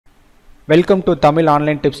Welcome to Tamil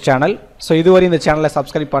online tips channel. So இதுவரை இந்த சேனலை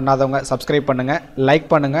சப்ஸ்கிரைப் பண்ணாதவங்க சப்ஸ்கிரைப் பண்ணுங்கள், லைக்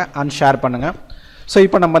பண்ணுங்கள் அண்ட் ஷேர் பண்ணுங்கள். ஸோ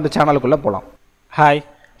இப்போ நம்ம இந்த சேனலுக்குள்ளே போகலாம். ஹாய்.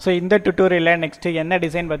 ஸோ இந்த டுட்டோரியலில் நெக்ஸ்ட்டு என்ன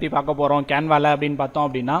டிசைன் பற்றி பார்க்க போகிறோம் கேன்வாவில் அப்படின்னு பார்த்தோம்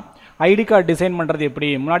அப்படின்னா, ஐடி கார்டு டிசைன் பண்ணுறது எப்படி.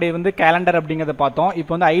 முன்னாடி கேலண்டர் அப்படிங்கிறத பார்த்தோம்,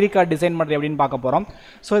 இப்போ ஐடி கார்டு டிசைன் பண்ணுறது எப்படின்னு பார்க்க போகிறோம்.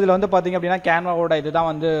 ஸோ இதில் பார்த்திங்க அப்படின்னா கேன்வாவோட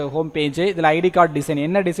இதுதான் ஹோம் பேஜ். இதில் ஐடி கார்டு டிசைன்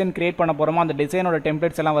என்ன டிசைன் கிரியேட் பண்ண போகிறோமோ அந்த டிசைனோட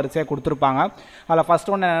டெம்ப்ளேட்ஸ் எல்லாம் வரிசையாக கொடுத்துருப்பாங்க. அதில்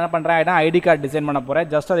ஃபஸ்ட் ஒன்று என்ன பண்ணுறேன் அப்படின்னா ஐடி கார்டு டிசைன் பண்ண போகிறேன்.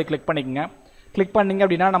 ஜஸ்ட் அதை கிளிக் பண்ணிக்கங்க. கிளிக் பண்ணிங்க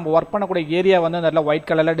அப்படின்னா நம்ம ஒர்க் பண்ணக்கூடிய ஏரியா அந்த இடத்துல ஒயிட்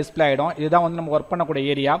கலரில் டிஸ்பிளே ஆகிடும். இதுதான் நம்ம ஒர்க்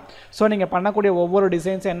பண்ணக்கூடிய ஏரியா. ஸோ நீங்கள் பண்ணக்கூடிய ஒவ்வொரு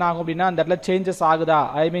டிசைன்ஸ் என்ன ஆகும் அப்படின்னா அந்த இடத்துல சேஞ்சஸ் ஆகுதா,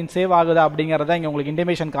 சேவ் ஆகுதா அப்படிங்கிறத இங்கே உங்களுக்கு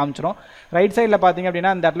இன்டிமேஷன் காமிச்சிடும். ரைட் சைடில் பார்த்தீங்க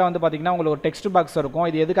அப்படின்னா இந்த இடத்துல பார்த்தீங்கன்னா உங்களுக்கு ஒரு டெக்ஸ்ட் பாக்ஸ் இருக்கும்.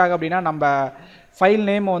 இது எதுக்காக அப்படின்னா நம்ம ஃபைல்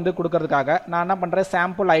நேம் கொடுக்கறதுக்காக நான் என்ன பண்ணுறேன்,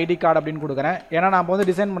 சாம்பிள் ஐடி கார்டு அப்படின்னு கொடுக்குறேன். ஏன்னா நான்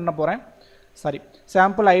டிசைன் பண்ண போகிறேன்.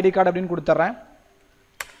 சாம்பிள் ஐடி கார்டு அப்படின்னு கொடுத்துட்றேன்.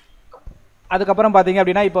 அதுக்கப்புறம் பார்த்தீங்க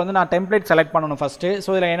அப்படின்னா இப்போ நான் டெம்ப்ளேட் செலக்ட் பண்ணணும் ஃபஸ்ட்டு. ஸோ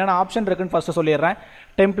இதில் என்னென்ன ஆப்ஷன் இருக்குன்னு ஃபஸ்ட்டு சொல்லிடுறேன்.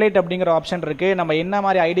 டெம்ப்ளேட் அப்படிங்கிற ஆப்ஷன் இருக்குது. நம்ம என்ன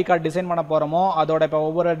மாதிரி ஐடி கார்டு டிசைன் பண்ண போகிறோமோ அதோட இப்போ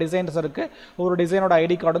ஒவ்வொரு டிசைன்ஸ் இருக்குது. ஒவ்வொரு டிசைனோட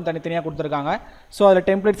ஐடி கார்டும் தனித்தனியாக கொடுத்துருக்காங்க. ஸோ அதில்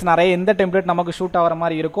டெம்ப்ளேட்ஸ் நிறைய, எந்த டெம்ப்ளேட் நமக்கு ஷூட் ஆகிற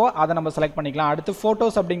மாதிரி இருக்கோ அதை நம்ம செலக்ட் பண்ணிக்கலாம். அடுத்து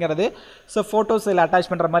ஃபோட்டோஸ் அப்படிங்கிறது. ஸோ ஃபோட்டோஸ் இதில்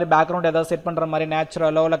அட்டாச் பண்ணுற மாதிரி, பேக்ரவுண்ட் ஏதாவது செட் பண்ணுற மாதிரி,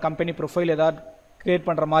 நேச்சுரலோ இல்லை கம்பெனி ப்ரொஃபைல் ஏதாவது க்ரியேட்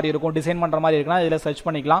பண்ணுற மாதிரி இருக்கும், டிசைன் பண்ணுற மாதிரி இருக்குன்னா இதில் சர்ச்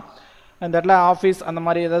பண்ணிக்கலாம். இந்த இடத்துல ஆஃபீஸ் அந்த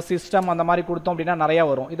மாதிரி ஏதாவது சிஸ்டம் அந்த மாதிரி கொடுத்தோம் அப்படின்னா நிறையா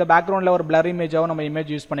வரும். இதை பேக்ரவுண்டில் ஒரு பிளர் இமேஜாகவும் நம்ம இமேஜ்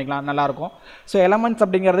யூஸ் பண்ணிக்கலாம், நல்லாயிருக்கும். ஸோ எலமெண்ட்ஸ்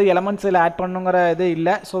அப்படிங்கிறது எலமெண்ட்ஸ் இதில் ஆட் பண்ணுங்கிற இது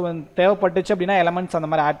இல்லை. ஸோ தேவைப்பட்டுச்சு அப்படின்னா எலமெண்ட்ஸ் அந்த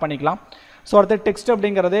மாதிரி ஆட் பண்ணிக்கலாம். ஸோ அடுத்து டெக்ஸ்ட்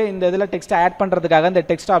அப்படிங்கிறது, இந்த இதில் டெக்ஸ்ட் ஆட் பண்ணுறதுக்காக இந்த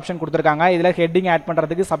டெக்ஸ்ட் ஆப்ஷன் கொடுத்துருக்காங்க. இதில் ஹெட்டிங் ஆட்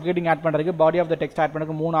பண்ணுறதுக்கு, சப்ஹெட்டிங் ஆட் பண்ணுறதுக்கு, body of the text add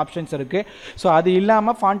பண்ணுறதுக்கு 3 ஆப்ஷன்ஸ் இருக்குது. ஸோ அது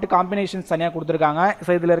இல்லாமல் ஃபாண்ட் காம்பினேஷன்ஸ் தனியாக கொடுத்துருக்காங்க.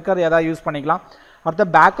 ஸோ இதில் இருக்கிறது எதாவது யூஸ் பண்ணிக்கலாம். அடுத்த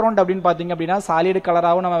பேக்ரவுண்ட் அப்படின்னு பார்த்தீங்க அப்படின்னா சாலிட்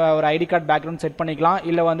கலராகவும் நம்ம ஒரு ஐடி கார்டு பேக்ரவுண்ட் செட் பண்ணிக்கலாம்,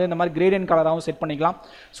 இல்லை இந்த மாதிரி கிரேடியன்ட் கலராகவும் செட் பண்ணிக்கலாம்.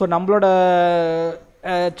 ஸோ நம்மளோட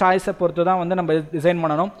சாய்ஸை பொறுத்து தான் நம்ம டிசைன்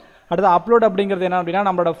பண்ணணும். அடுத்து அப்லோட் அப்படிங்கிறது என்ன அப்படின்னா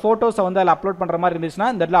நம்மளோட ஃபோட்டோஸை அதில் அப்லோட் பண்ணுற மாதிரி இருந்துச்சுன்னா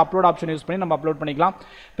இந்த இடத்துல அப்லோட் ஆப்ஷன் யூஸ் பண்ணி நம்ம அப்லோட் பண்ணிக்கலாம்.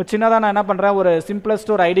 இப்போ சின்னதாக நான் என்ன பண்ணுறேன், ஒரு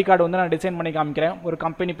சிம்பிளஸ்ட் ஒரு ஐடி கார்டு நான் டிசைன் பண்ணி காமிக்கிறேன் ஒரு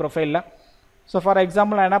கம்பெனி ப்ரொஃபைலில். ஸோ ஃபார்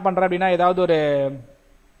எக்ஸாம்பிள் நான் என்ன பண்ணுறேன் அப்படின்னா ஏதாவது ஒரு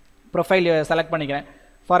ப்ரொஃபைல் செலக்ட் பண்ணிக்கிறேன்.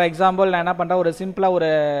 ஃபார் எக்ஸாம்பிள் நான் என்ன பண்ணுறேன், ஒரு சிம்பிளாக ஒரு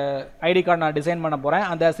ஐடி கார்டு நான் டிசைன் பண்ண போகிறேன்.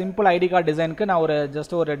 அந்த சிம்பிள் ஐடி கார்டு டிசைனுக்கு நான்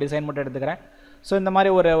ஜஸ்ட் ஒரு டிசைன் மட்டும் எடுத்துக்கிறேன். ஸோ இந்த மாதிரி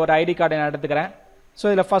ஒரு ஐடி கார்டு நான் எடுத்துக்கிறேன். ஸோ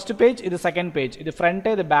இதில் ஃபஸ்ட் பேஜ், இது செகண்ட் பேஜ், இது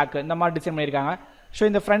ஃப்ரண்ட்டு, இது பேக்கு, இந்த மாதிரி டிசைன் பண்ணியிருக்காங்க. ஸோ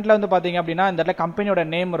இந்த ஃப்ரண்ட்டில் பார்த்தீங்க அப்படின்னா இந்த இடத்துல கம்பெனியோட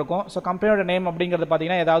நேம் இருக்கும். ஸோ கம்பெனியோட நேம் அப்படிங்கிறது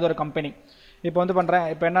பார்த்தீங்கன்னா ஏதாவது ஒரு கம்பெனி. இப்போ பண்ணுறேன்,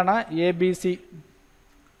 இப்போ என்னென்னா ஏபிசி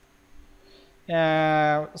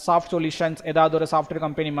சாஃப்ட் சொல்யூஷன்ஸ், ஏதாவது ஒரு சாஃப்ட்வேர்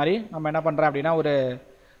கம்பெனி மாதிரி நம்ம என்ன பண்ணுறேன் அப்படின்னா ஒரு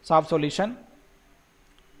சாஃப்ட் சொல்யூஷன்.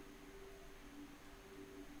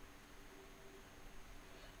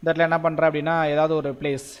 இந்த இடத்துல என்ன பண்ணுறேன் அப்படின்னா ஏதாவது ஒரு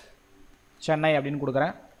பிளேஸ், சென்னை அப்படின்னு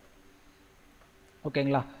கொடுக்குறேன்.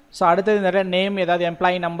 ஓகேங்களா. ஸோ அடுத்தது இந்த இடத்துல நேம், ஏதாவது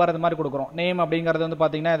எம்ப்ளாயி நம்பர் அது மாதிரி கொடுக்குறோம். நேம் அப்படிங்கிறது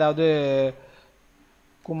பார்த்தீங்கன்னா ஏதாவது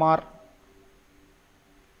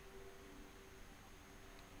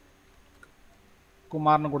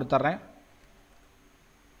குமார்னு கொடுத்துட்றேன்.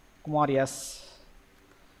 குமார் எஸ்.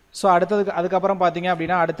 ஸோ அதுக்கப்புறம் பார்த்தீங்க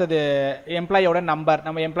அப்படின்னா அடுத்தது எம்ப்ளாயோட நம்பர்,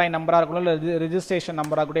 நம்ம எம்ப்ளாயி நம்பராக இருக்கணும் இல்லை ரிஜிஸ்ட்ரேஷன்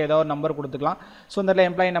நம்பராக கூட ஏதாவது ஒரு நம்பர் கொடுத்துக்கலாம். ஸோ இந்த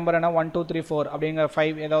எம்ப்ளாயி நம்பர் என்ன 1 2 3 4 அப்படிங்கிற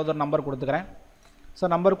 5 ஏதாவது ஒரு நம்பர் கொடுத்துக்கிறேன். ஸோ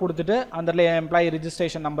நம்பர் கொடுத்துட்டு அந்த employee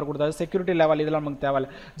registration number கொடுத்தாது. Security level இதெல்லாம் நமக்கு தேவை.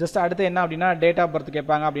 ஜஸ்ட் அடுத்து என்ன அப்படின்னா டேட் ஆஃப் பர்த்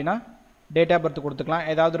கேட்பாங்க அப்படின்னா டேட் ஆஃப் பர்த் கொடுத்துக்கலாம்.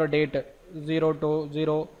 ஏதாவது ஒரு டேட்டு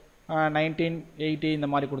 02/0/1980 இந்த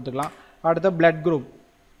மாதிரி கொடுத்துக்கலாம். அடுத்து பிளட் குரூப்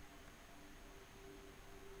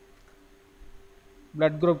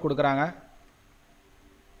கொடுக்குறாங்க.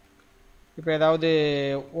 இப்போ ஏதாவது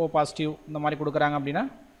ஓ பாசிட்டிவ் இந்த மாதிரி கொடுக்குறாங்க அப்படின்னா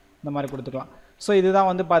இந்த மாதிரி கொடுத்துக்கலாம். ஸோ இதுதான்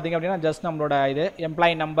பார்த்தீங்க அப்படின்னா ஜஸ்ட் நம்மளோட இது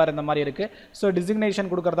எம்ப்ளாயி நம்பர் இந்த மாதிரி இருக்குது. ஸோ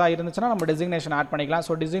டிசிக்னேஷன் கொடுக்குறதா இருந்துச்சுன்னா நம்ம டிசிக்னேஷன் ஆட் பண்ணிக்கலாம்.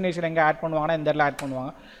 ஸோ டிசிக்னேஷன் எங்கே ஆட் பண்ணுவாங்கன்னா இந்த இடத்துல ஆட்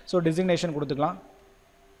பண்ணுவாங்க. ஸோ டிசிக்னேஷன் கொடுத்துக்கலாம்.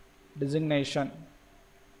 டிசிக்னேஷன்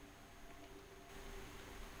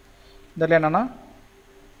இந்த இடத்துல என்னென்னா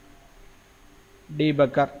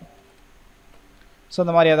டீபக்கர். ஸோ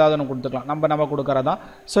இந்த மாதிரி ஏதாவது ஒன்று கொடுத்துக்கலாம், நம்ம கொடுக்குறதா.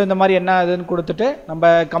 ஸோ இந்த மாதிரி என்ன இதுன்னு கொடுத்துட்டு நம்ம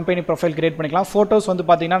கம்பெனி ப்ரொஃபைல் கிரியேட் பண்ணிக்கலாம். ஃபோட்டோஸ்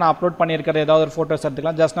பார்த்தீங்கன்னா நான் அப்லோட் பண்ணியிருக்கிறது ஏதாவது ஒரு ஃபோட்டோஸ்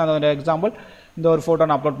எடுத்துக்கலாம். ஜஸ்ட் நான் ஒரு எக்ஸாம்பிள் இந்த ஒரு ஃபோட்டோ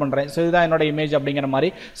நான் அப்லோட் பண்ணுறேன். ஸோ இதுதான் என்னோட இமேஜ் அப்படிங்கிற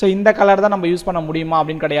மாதிரி. ஸோ இந்த கலர் தான் நம்ம யூஸ் பண்ண முடியுமா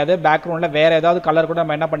அப்படின்னு கிடையாது. பேக்ரவுண்டில் வேறு ஏதாவது கலர் கூட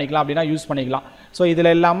நம்ம என்ன பண்ணிக்கலாம் அப்படின்னா யூஸ் பண்ணிக்கலாம். ஸோ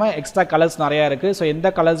இதில் இல்லாமல் எக்ஸ்ட்ரா கலர்ஸ் நிறையா இருக்குது. ஸோ எந்த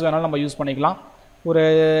கலர்ஸ் வேணாலும் நம்ம யூஸ் பண்ணிக்கலாம். ஒரு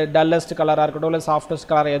டல்லஸ்ட் கலராக இருக்கட்டும் இல்லை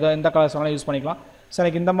சாஃப்டஸ்ட் கலர், ஏதோ எந்த கலர்ஸ் வேணாலும் யூஸ் பண்ணிக்கலாம். ஸோ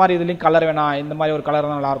எனக்கு இந்த மாதிரி இதுலேயும் கலர் வேணாம், இந்த மாதிரி ஒரு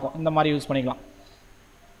கலர் தான் நல்லாயிருக்கும், இந்த மாதிரி யூஸ் பண்ணிக்கலாம்.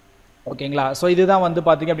 ஓகேங்களா. ஸோ இதுதான்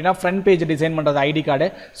பார்த்தீங்க அப்படின்னா ஃப்ரண்ட் பேஜ் டிசைன் பண்ணுறது ஐடி கார்டு.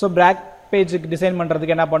 ஸோ பேக் பேஜுக்கு டிசைன்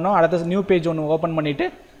பண்ணுறதுக்கு என்ன பண்ணணும், அடுத்த நியூ பேஜ் ஒன்று ஓப்பன் பண்ணிவிட்டு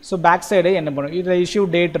ஸோ பேக் சைடு என்ன பண்ணணும், இதில் இஷ்யூ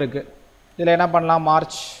டேட் இருக்குது. இதில் என்ன பண்ணலாம்,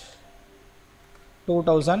 மார்ச்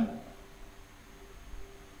 2010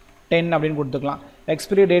 அப்படின்னு கொடுத்துக்கலாம்.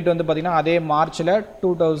 எக்ஸ்பிரி டேட் பார்த்தீங்கன்னா அதே மார்ச்சில்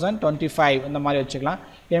 2025 இந்த மாதிரி வச்சுக்கலாம்.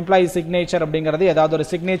 எம்ப்ளாயி சிக்னேச்சர் அப்படிங்கிறது ஏதாவது ஒரு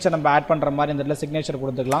சிக்னேச்சர் நம்ம ஆட் பண்ணுற மாதிரி இந்த இடத்துல சிக்னேச்சர்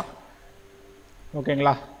கொடுத்துக்கலாம்.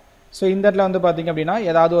 ஓகேங்களா? ஸோ இந்த இடத்துல வந்து பார்த்திங்க அப்படின்னா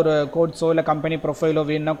ஏதாவது ஒரு கோட்ஸோ இல்லை கம்பெனி ப்ரொஃபைலோ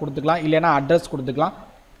வேணும்னா கொடுத்துக்கலாம், இல்லைன்னா அட்ரஸ் கொடுத்துக்கலாம்.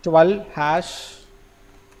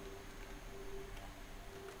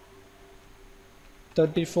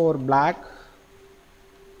 12#34 black,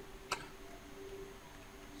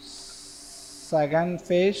 second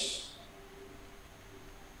page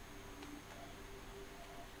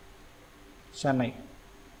சென்னை,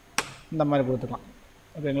 இந்த மாதிரி கொடுத்துக்கலாம்.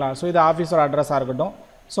 ஓகேங்களா? ஸோ இது ஆஃபீஸோட அட்ரஸாக இருக்கட்டும்.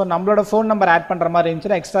 ஸோ நம்மளோட ஃபோன் நம்பர் ஆட் பண்ணுற மாதிரி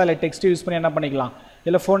இருந்துச்சுன்னா எக்ஸ்ட்ரா இல்லை டெக்ஸ்ட் யூஸ் பண்ணி என்ன பண்ணிக்கலாம்,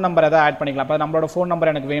 இல்லை ஃபோன் நம்பர் எதாவது ஆட் பண்ணிக்கலாம். இப்போ நம்மளோட ஃபோன்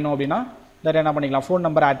நம்பர் எனக்கு வேணும் அப்படின்னா தட் என்ன பண்ணிக்கலாம், ஃபோன்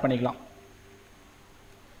நம்பர் ஆட் பண்ணிக்கலாம்.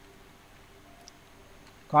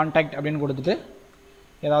 கான்டாக்ட் அப்படின்னு கொடுத்துட்டு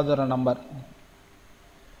ஏதாவது ஒரு நம்பர்,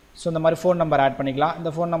 ஸோ இந்த மாதிரி ஃபோன் நம்பர் ஆட் பண்ணிக்கலாம். இந்த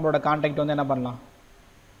ஃபோன் நம்பரோட கான்டாக்ட் வந்து என்ன பண்ணலாம்,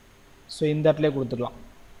 ஸோ இந்த இடத்துல கொடுத்துக்கலாம்.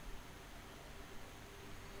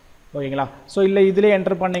 ஓகேங்களா? ஸோ இல்லை இதிலே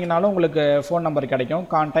என்டர் பண்ணிங்கனாலும் உங்களுக்கு ஃபோன் நம்பர் கிடைக்கும்.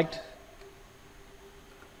 கான்டாக்ட்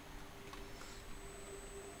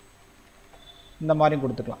இந்த மாதிரியும்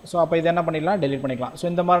கொடுத்துக்கலாம். ஸோ அப்போ இது என்ன பண்ணிக்கலாம், டெலிட் பண்ணிக்கலாம். ஸோ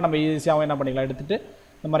இந்த மாதிரி நம்ம ஈஸியாகவும் என்ன பண்ணிக்கலாம், எடுத்துகிட்டு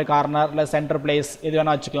இந்த மாதிரி கார்னர் இல்லை சென்டர் பிளேஸ் எது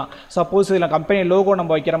வேணால் வச்சுக்கலாம். சப்போஸ் இதில் கம்பெனி லோகோ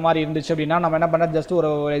நம்ம வைக்கிற மாதிரி இருந்துச்சு அப்படின்னா நம்ம என்ன பண்ணால் ஜஸ்ட் ஒரு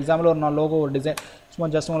எக்ஸாம்பிள் ஒரு நான் லோகோ ஒரு டிசைன் சும்மா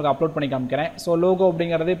ஜஸ்ட் உங்களுக்கு அப்லோட் பண்ணி காமிக்கிறேன். ஸோ லோகோ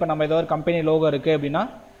அப்படிங்கிறது இப்போ நம்ம ஏதோ ஒரு கம்பெனி லோகோ இருக்குது அப்படின்னா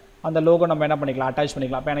அந்த லோகோ நம்ம என்ன பண்ணிக்கலாம், அட்டாச்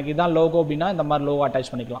பண்ணிக்கலாம். இப்போ எனக்கு இதுதான் லோகோ அப்படின்னா இந்த மாதிரி லோகோ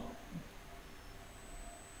அட்டாச் பண்ணிக்கலாம்.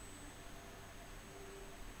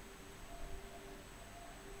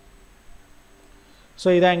 ஸோ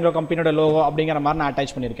இதான் எங்களோட கம்பெனியோட லோகோ அப்படிங்கிற மாதிரி நான்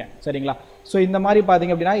அட்டாச் பண்ணியிருக்கேன். சரிங்களா? ஸோ இந்த மாதிரி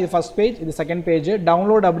பார்த்திங்க அப்படின்னா இது ஃபஸ்ட் பேஜ், இது செகண்ட் பேஜ்.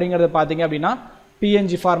 டவுன்லோட் அப்படிங்கிறது பார்த்திங்க அப்படின்னா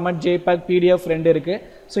PNG ஃபார்மேட், JPEG, PDF ரெண்டு இருக்குது.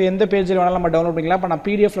 ஸோ எந்த பேஜில் வேணாலும் நம்ம டவுன்லோட் பண்ணிக்கலாம். இப்போ நான்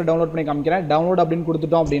PDFல டவுன்லோட் பண்ணி காமிக்கிறேன். டவுன்லோட் அப்படின்னு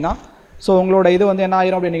கொடுத்துட்டோம் அப்படின்னா ஸோ உங்களோட இது வந்து என்ன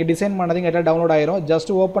ஆயிரும், அப்படி நீங்கள் டிசைன் பண்ணது எங்கிட்ட டவுன்லோட் ஆயிரும்.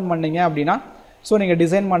 ஜஸ்ட் ஓப்பன் பண்ணிங்க அப்படின்னா ஸோ நீங்கள்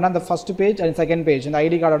டிசைன் பண்ண அந்த first page and second page, இந்த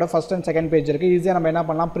ஐடி கார்டோட ஃபஸ்ட் அண்ட் செகண்ட் பேஜ் இருக்குது. ஈஸியாக நம்ம என்ன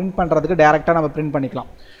பண்ணலாம், பிரிண்ட் பண்ணுறதுக்கு டேரெக்டாக நம்ம பிரிண்ட் பண்ணிக்கலாம்.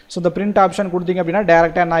 ஸோ இந்த பிரிண்ட் ஆப்ஷன் கொடுத்தீங்க அப்படின்னா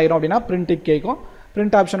டேரெக்டாக என்ன ஆயிரும் அப்படின்னா பிரிண்ட்டுக்கு கேட்கும்.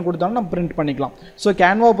 பிரிண்ட் ஆப்ஷன் கொடுத்தோம்னா நம்ம பிரிண்ட் பண்ணிக்கலாம். ஸோ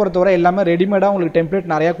கேன்வாவை பொறுத்தவரை எல்லாமே ரெடிமேடாக உங்களுக்கு டெம்ப்ளேட்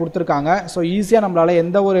நிறையா கொடுத்துருக்காங்க. ஸோ ஈஸியாக நம்மளால்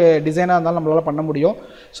எந்த ஒரு டிசைனாக இருந்தாலும் நம்மளால் பண்ண முடியும்.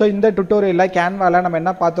 ஸோ இந்த டுட்டோரியலில் கேன்வாவில் நம்ம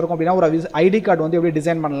என்ன பார்த்துருக்கோம் அப்படின்னா ஒரு ஐடி கார்டு வந்து எப்படி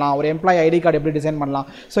டிசைன் பண்ணலாம், ஒரு எம்ப்ளாயி ஐடி கார்டு எப்படி டிசைன் பண்ணலாம்.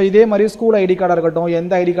 ஸோ இதே மாதிரி ஸ்கூல் ஐடி கார்டாக இருக்கட்டும்,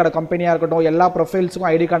 எந்த ஐடி கார்டு கம்பெனியாக இருக்கட்டும், எல்லா ப்ரொஃபைல்ஸுக்கும்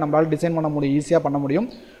ஐடி கார்டு நம்மளால் டிசைன் பண்ண முடியும், ஈஸியாக பண்ண முடியும்.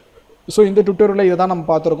 ஸோ இந்த டுட்டோரியலில் இதை தான் நம்ம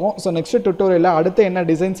பார்த்துருக்கோம். ஸோ நெக்ஸ்ட் டுட்டோரியலில் அடுத்து என்ன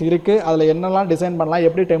டிசைன்ஸ் இருக்குது, அதில் என்னெல்லாம் டிசைன் பண்ணலாம்,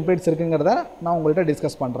 எப்படி டெம்ப்ளேட்ஸ் இருக்குங்கிறத நான் உங்கள்கிட்ட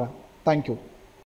டிஸ்கஸ் பண்ணுறேன். தேங்க்யூ.